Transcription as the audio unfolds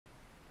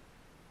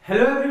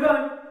Hello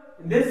everyone,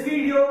 in this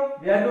video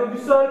we are going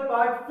to solve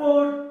part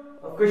 4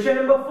 of question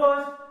number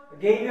 1.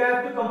 Again you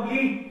have to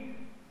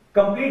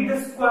complete the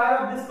square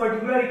of this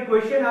particular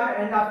equation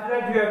and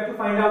after that you have to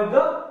find out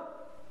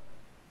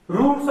the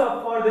roots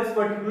for this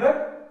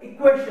particular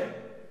equation.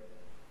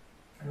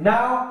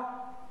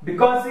 Now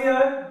because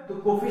here the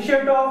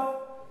coefficient of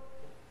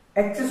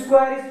x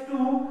square is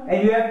 2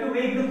 and you have to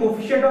make the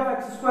coefficient of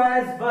x square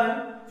as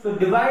 1, so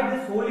divide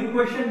this whole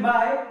equation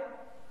by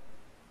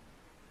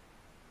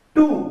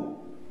 2.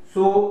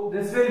 So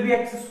this will be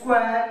x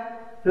square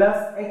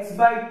plus x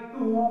by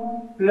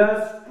 2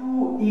 plus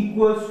 2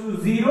 equals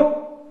to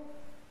 0.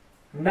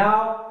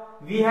 Now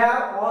we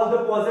have all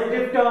the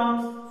positive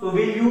terms, so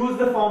we'll use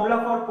the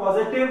formula for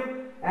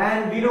positive,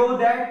 and we know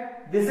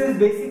that this is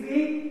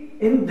basically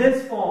in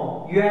this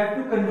form. You have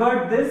to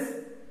convert this,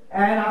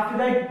 and after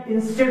that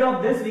instead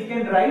of this we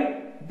can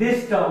write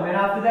this term, and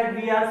after that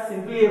we are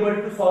simply able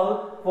to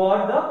solve for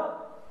the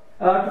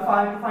to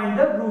find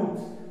the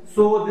roots.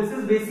 So this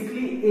is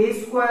basically a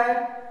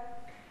square,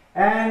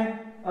 and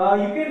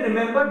you can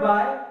remember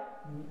by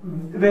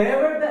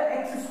wherever the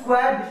x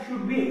square, this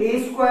should be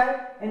a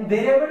square, and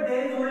wherever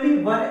there is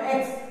only one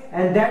x,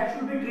 and that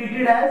should be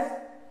treated as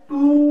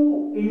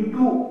 2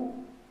 into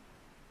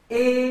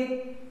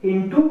a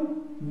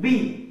into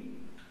b.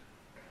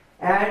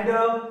 And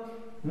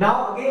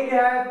now again we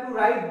have to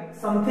write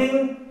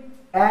something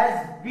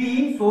as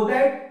b, so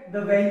that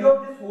the value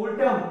of this whole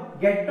term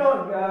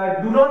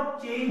do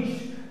not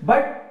change,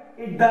 but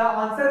the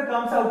answer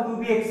comes out to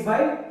be x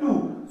by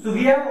 2. So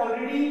we have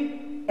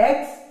already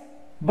x,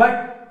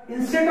 but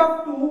instead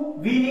of 2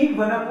 we need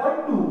 1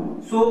 upon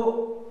 2.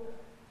 So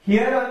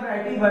here I am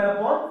writing 1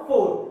 upon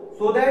 4,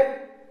 so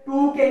that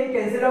 2 can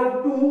cancel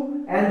out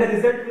 2 and the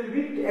result will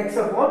be x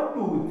upon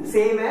 2,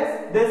 same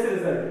as this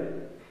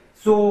result.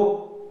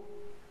 So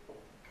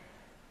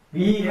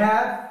we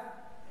have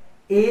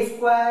a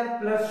square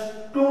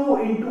plus 2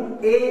 into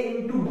a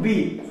into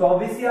b. So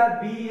obviously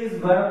our b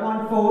is 1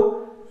 upon 4.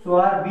 So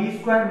our b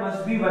square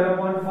must be 1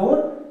 upon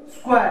 4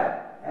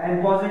 square,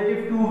 and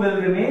positive 2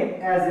 will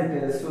remain as it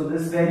is. So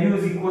this value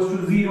is equals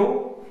to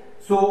 0.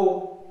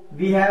 So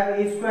we have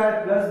a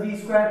square plus b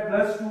square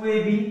plus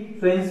 2ab.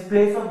 So in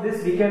place of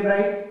this we can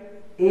write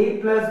a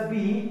plus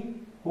b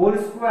whole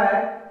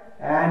square.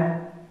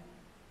 And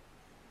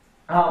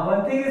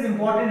one thing is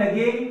important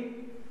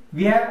again,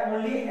 we have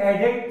only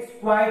added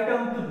square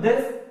term to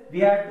this.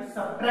 We have to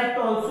subtract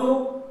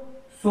also,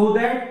 so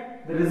that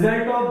the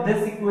result of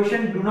this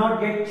equation do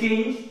not get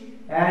changed,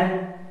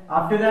 and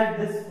after that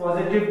this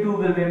positive 2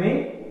 will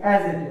remain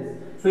as it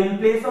is. So in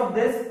place of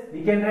this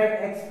we can write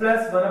x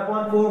plus 1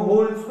 upon 4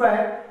 whole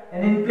square,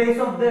 and in place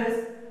of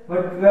this,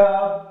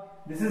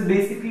 but this is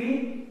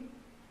basically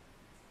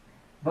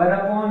 1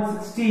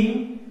 upon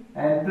 16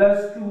 and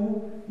plus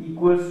 2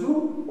 equals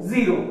to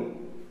 0.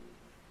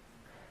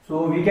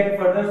 So we can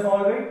further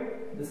solve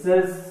it. This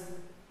is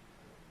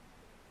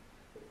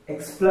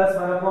x plus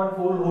 1 upon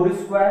 4 whole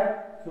square.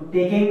 So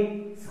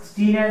taking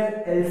 16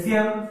 as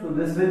LCM, so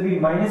this will be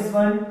minus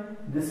 1,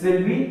 this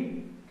will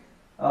be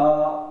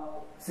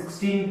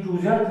 16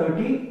 2s are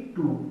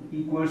 32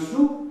 equals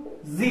to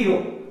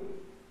 0.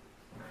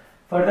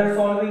 Further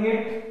solving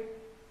it,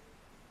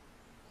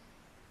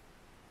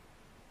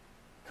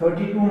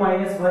 32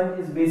 minus 1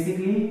 is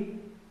basically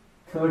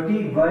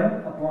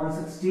 31 upon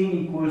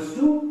 16 equals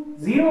to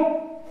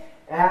 0,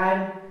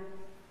 and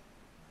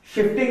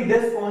shifting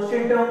this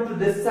constant term to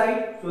this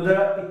side, so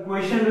the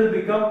equation will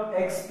become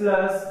x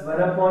plus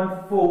 1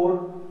 upon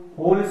 4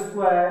 whole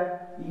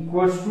square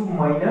equals to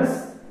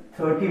minus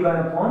 31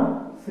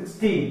 upon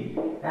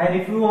 16. And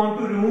if you want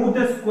to remove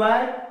the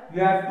square,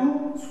 you have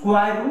to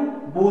square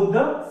root both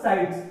the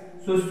sides.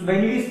 So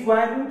when you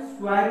square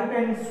root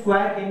and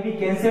square can be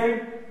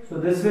cancelled. So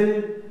this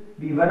will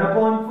be 1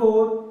 upon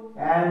 4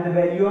 and the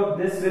value of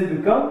this will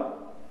become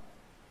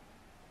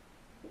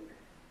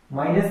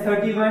minus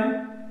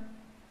 31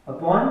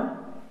 upon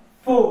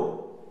 4.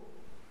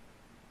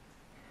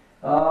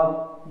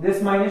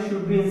 This minus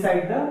should be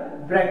inside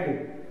the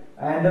bracket,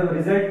 and the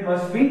result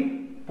must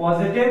be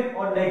positive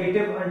or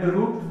negative under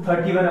root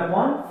 31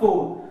 upon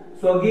 4.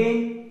 So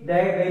again the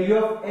value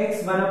of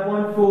x 1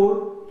 upon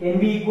 4 can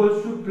be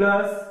equals to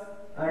plus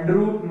under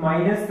root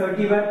minus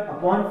 31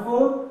 upon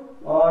 4,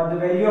 or the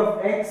value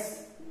of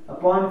x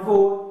upon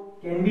 4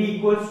 can be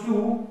equals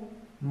to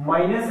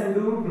minus under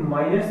root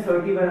minus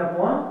 31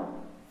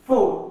 upon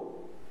 4.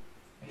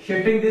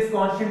 Shifting this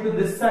constant to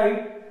this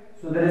side,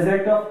 so the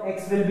result of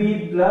x will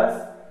be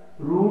plus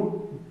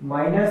root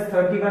minus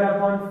 31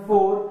 upon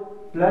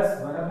 4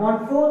 plus 1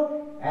 upon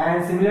 4,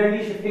 and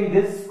similarly shifting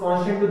this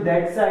constant to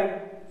that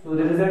side, so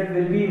the result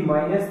will be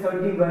minus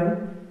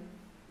 31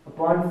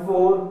 upon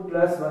 4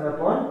 plus 1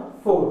 upon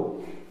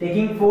 4.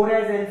 Taking 4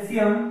 as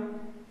LCM,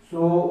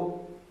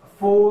 so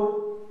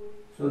 4,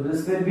 so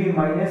this will be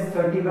minus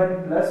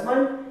 31 plus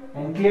 1,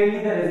 and clearly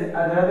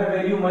another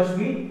value must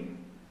be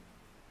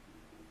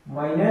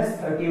minus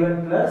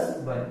 31 plus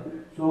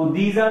 1. So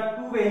these are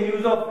two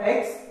values of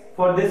x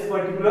for this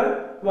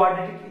particular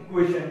quadratic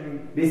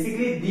equation.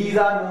 Basically, these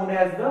are known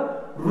as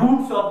the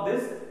roots of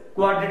this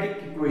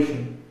quadratic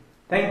equation.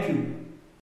 Thank you.